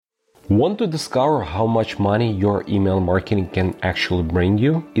Want to discover how much money your email marketing can actually bring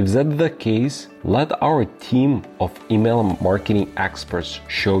you? If that's the case, let our team of email marketing experts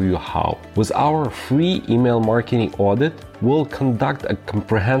show you how. With our free email marketing audit, we'll conduct a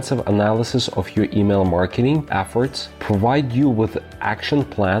comprehensive analysis of your email marketing efforts, provide you with an action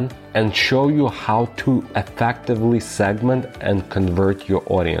plan, and show you how to effectively segment and convert your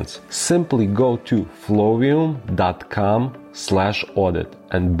audience. Simply go to flowium.com/audit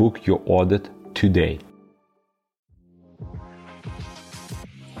and book your audit today.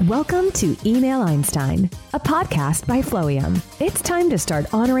 Welcome to Email Einstein, a podcast by Flowium. It's time to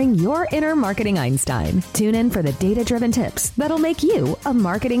start honoring your inner marketing Einstein. Tune in for the data-driven tips that'll make you a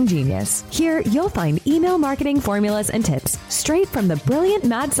marketing genius. Here, you'll find email marketing formulas and tips straight from the brilliant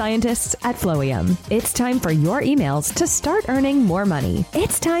mad scientists at Flowium. It's time for your emails to start earning more money.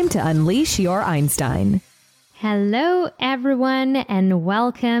 It's time to unleash your Einstein. Hello, everyone, and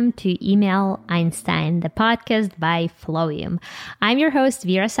welcome to Email Einstein, the podcast by Flowium. I'm your host,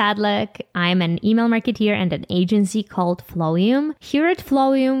 Vera Sadlek. I'm an email marketeer and an agency called Flowium. Here at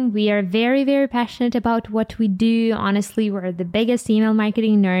Flowium, we are very, very passionate about what we do. Honestly, we're the biggest email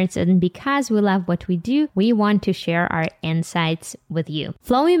marketing nerds, and because we love what we do, we want to share our insights with you.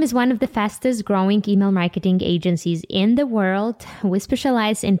 Flowium is one of the fastest growing email marketing agencies in the world. We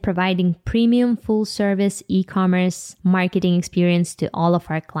specialize in providing premium full-service e-commerce marketing experience to all of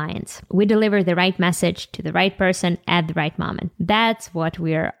our clients. We deliver the right message to the right person at the right moment. That's what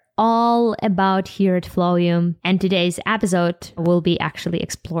we're all about here at Flowium. And today's episode will be actually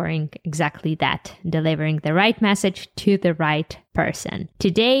exploring exactly that, delivering the right message to the right person.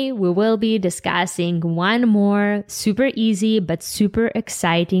 Today, we will be discussing one more super easy but super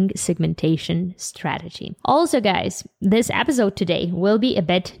exciting segmentation strategy. Also, guys, this episode today will be a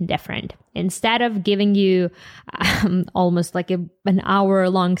bit different. Instead of giving you almost like an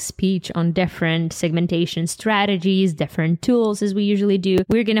hour-long speech on different segmentation strategies, different tools as we usually do,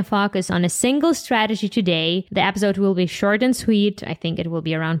 we're going to focus on a single strategy today. The episode will be short and sweet. I think it will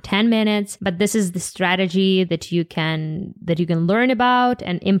be around 10 minutes, but this is the strategy that you can learn about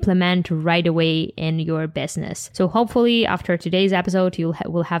and implement right away in your business. So hopefully after today's episode, you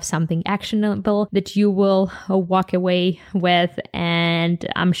will have something actionable that you will walk away with, and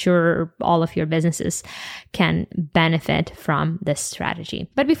I'm sure all of your businesses can benefit from this strategy.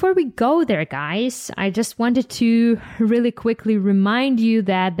 But before we go there, guys, I just wanted to really quickly remind you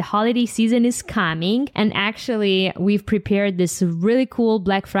that the holiday season is coming, and actually we've prepared this really cool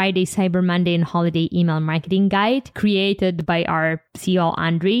Black Friday, Cyber Monday, and holiday email marketing guide created by our CEO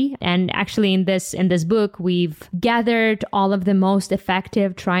Andrei. And actually in this book, we've gathered all of the most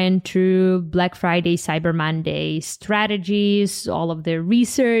effective, tried and true Black Friday, Cyber Monday strategies, all of the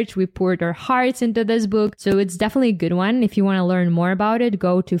research. We poured our hearts into this book. So it's definitely a good one. If you want to learn more about it,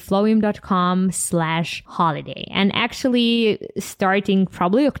 go to flowium.com/holiday. And actually starting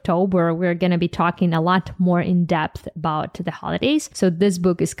probably October, we're going to be talking a lot more in depth about the holidays. So this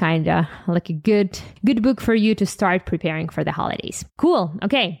book is kind of like a good book for you to start preparing for the holidays. Cool.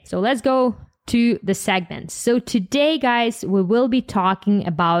 Okay. So let's go to the segments. So today, guys, we will be talking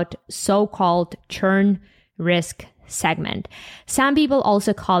about so-called churn risk segment. Some people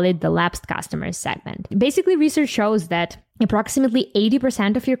also call it the lapsed customers segment. Basically, research shows that approximately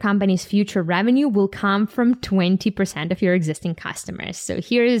 80% of your company's future revenue will come from 20% of your existing customers. So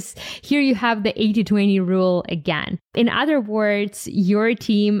here you have the 80-20 rule again. In other words, your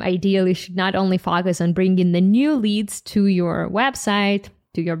team ideally should not only focus on bringing the new leads to your website,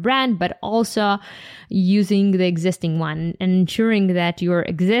 to your brand, but also using the existing one and ensuring that your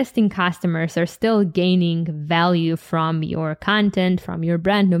existing customers are still gaining value from your content, from your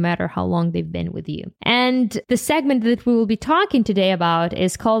brand, no matter how long they've been with you. And the segment that we will be talking today about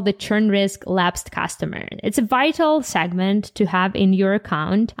is called the churn risk lapsed customer. It's a vital segment to have in your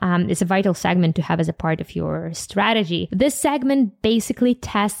account. It's a vital segment to have as a part of your strategy. This segment basically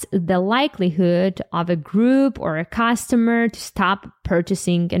tests the likelihood of a group or a customer to stop purchasing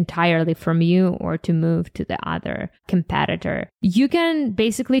entirely from you or to move to the other competitor. You can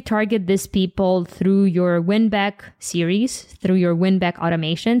basically target these people through your win-back series, through your win-back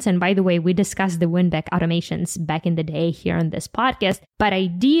automations. And by the way, we discussed the win-back automations back in the day here on this podcast. But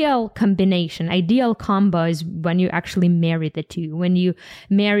ideal combo is when you actually marry the two, when you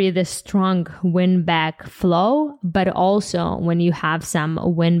marry the strong win-back flow, but also when you have some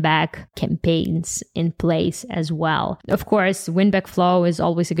win-back campaigns in place as well. Of course, win-back flow is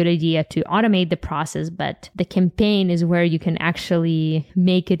always a good idea to automate the process, but the campaign is where you can actually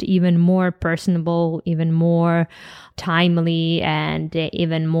make it even more personable, even more timely, and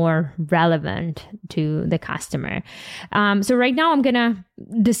even more relevant to the customer. So right now I'm going to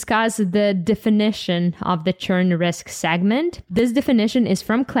discuss the definition of the churn risk segment. This definition is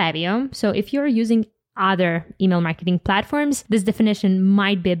from Klaviyo. So if you're using other email marketing platforms, this definition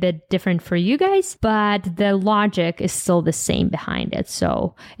might be a bit different for you guys, but the logic is still the same behind it.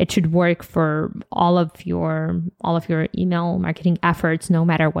 So it should work for all of your email marketing efforts, no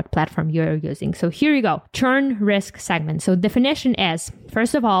matter what platform you're using. So here you go. Churn risk segment. So definition is,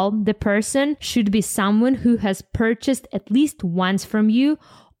 first of all, the person should be someone who has purchased at least once from you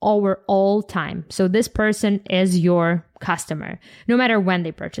over all time. So this person is your customer, no matter when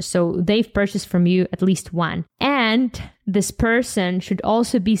they purchase. So they've purchased from you at least one. And this person should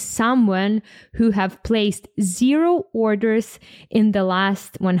also be someone who have placed 0 orders in the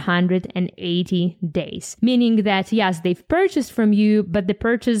last 180 days. Meaning that, yes, they've purchased from you, but the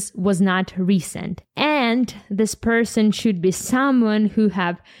purchase was not recent. And this person should be someone who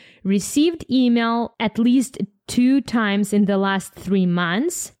have received email at least 2 times in the last 3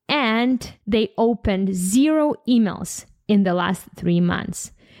 months, and they opened 0 emails in the last 3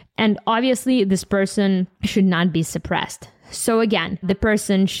 months. And obviously, this person should not be suppressed. So again, the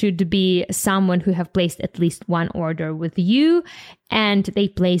person should be someone who have placed at least 1 order with you, and they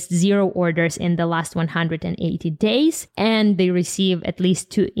placed 0 orders in the last 180 days, and they receive at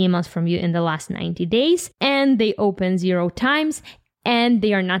least 2 emails from you in the last 90 days, and they open 0 times, and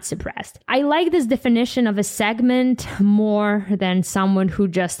they are not suppressed. I like this definition of a segment more than someone who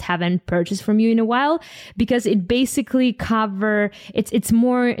just haven't purchased from you in a while, because it basically it's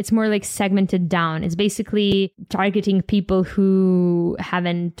more like segmented down. It's basically targeting people who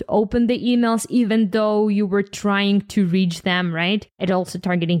haven't opened the emails, even though you were trying to reach them, right? It also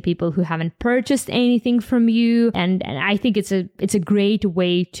targeting people who haven't purchased anything from you. And I think it's a great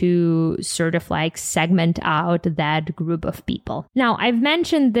way to sort of like segment out that group of people. Now, I've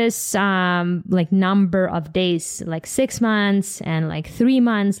mentioned this like number of days, like 6 months and like 3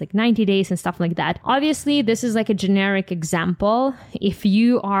 months, like 90 days and stuff like that. Obviously, this is like a generic example. If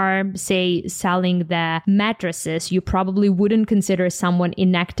you are, say, selling the mattresses, you probably wouldn't consider someone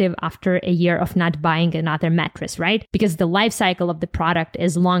inactive after a year of not buying another mattress, right? Because the life cycle of the product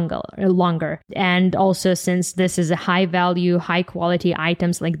is longer. And also, since this is a high value, high quality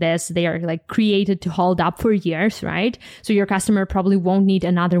items like this, they are like created to hold up for years, right? So your customer probably won't need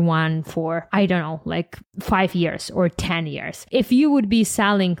another one for, I don't know, like 5 years or 10 years. If you would be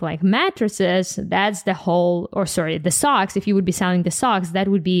selling like mattresses, that's the socks. If you would be selling the socks, that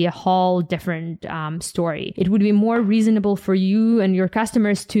would be a whole different story. It would be more reasonable for you and your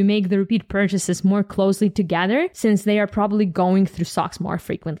customers to make the repeat purchases more closely together, since they are probably going through socks more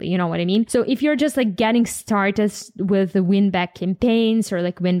frequently. You know what I mean? So if you're just like getting started with the win-back campaigns or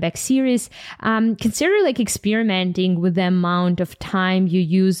like win-back series, consider like experimenting with the amount of time you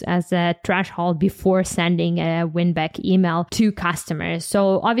use as a threshold before sending a win-back email to customers.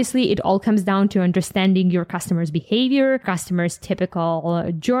 So obviously, it all comes down to understanding your customer's behavior, customer's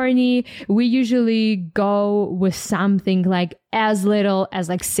typical journey. We usually go with something like as little as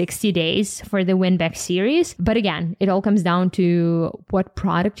like 60 days for the win-back series. But again, it all comes down to what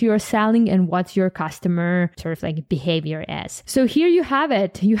product you are selling and what your customer sort of like behavior is. So here you have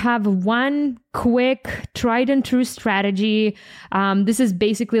it. You have one quick tried and true strategy. This is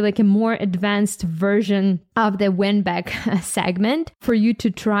basically like a more advanced version of the win-back segment for you to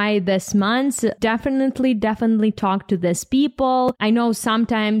try this month. Definitely talk to these people. I know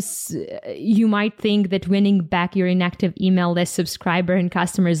sometimes you might think that winning back your inactive email list subscriber and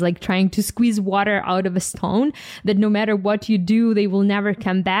customers like trying to squeeze water out of a stone, that no matter what you do, they will never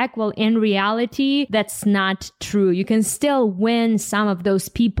come back. Well, in reality, that's not true. You can still win some of those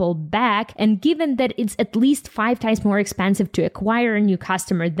people back. And given that it's at least 5 times more expensive to acquire a new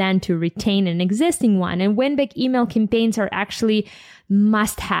customer than to retain an existing one, and win-back email campaigns are actually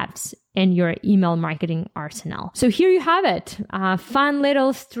must-haves in your email marketing arsenal. So here you have it. A fun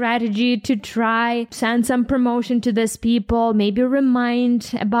little strategy to try. Send some promotion to these people, maybe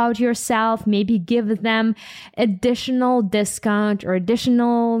remind about yourself, maybe give them additional discount or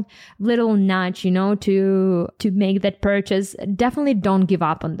additional little nudge, to make that purchase. Definitely don't give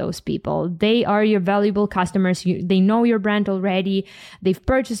up on those people. They are your valuable customers. They know your brand already. They've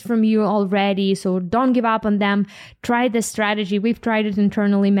purchased from you already. So don't give up on them. Try this strategy. We've tried tried it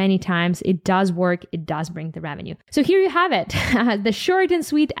internally many times. It does work. It does bring the revenue. So here you have it. The short and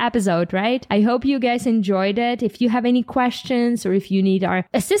sweet episode, right? I hope you guys enjoyed it. If you have any questions or if you need our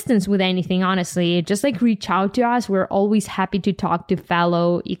assistance with anything, honestly, just reach out to us. We're always happy to talk to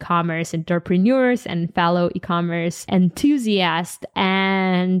fellow e-commerce entrepreneurs and fellow e-commerce enthusiasts.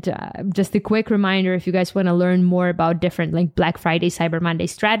 And just a quick reminder, if you guys want to learn more about different Black Friday, Cyber Monday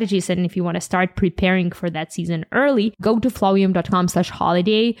strategies, and if you want to start preparing for that season early, go to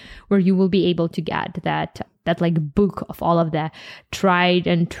flowium.com/holiday, where you will be able to get that book of all of the tried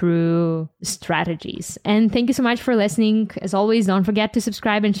and true strategies. And thank you so much for listening. As always, don't forget to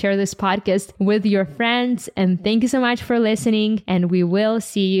subscribe and share this podcast with your friends. And thank you so much for listening. And we will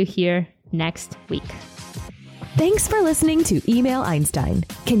see you here next week. Thanks for listening to Email Einstein.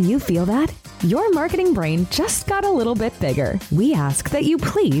 Can you feel that? Your marketing brain just got a little bit bigger. We ask that you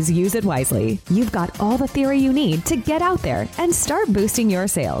please use it wisely. You've got all the theory you need to get out there and start boosting your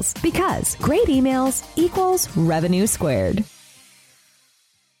sales, because great emails equals revenue squared.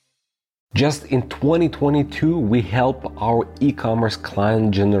 Just in 2022, we help our e-commerce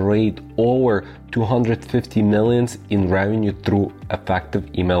client generate over 250 million in revenue through effective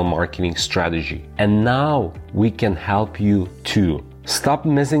email marketing strategy. And now we can help you too. Stop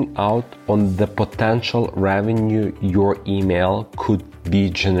missing out on the potential revenue your email could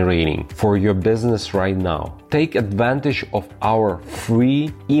be generating for your business right now. Take advantage of our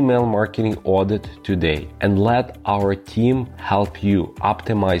free email marketing audit today and let our team help you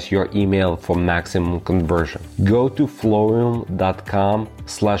optimize your email for maximum conversion. Go to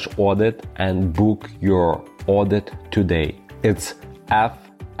flowium.com/audit and book your audit today. It's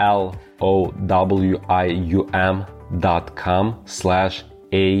flowium.com/audit.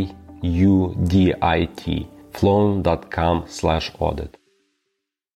 flowium.com/audit.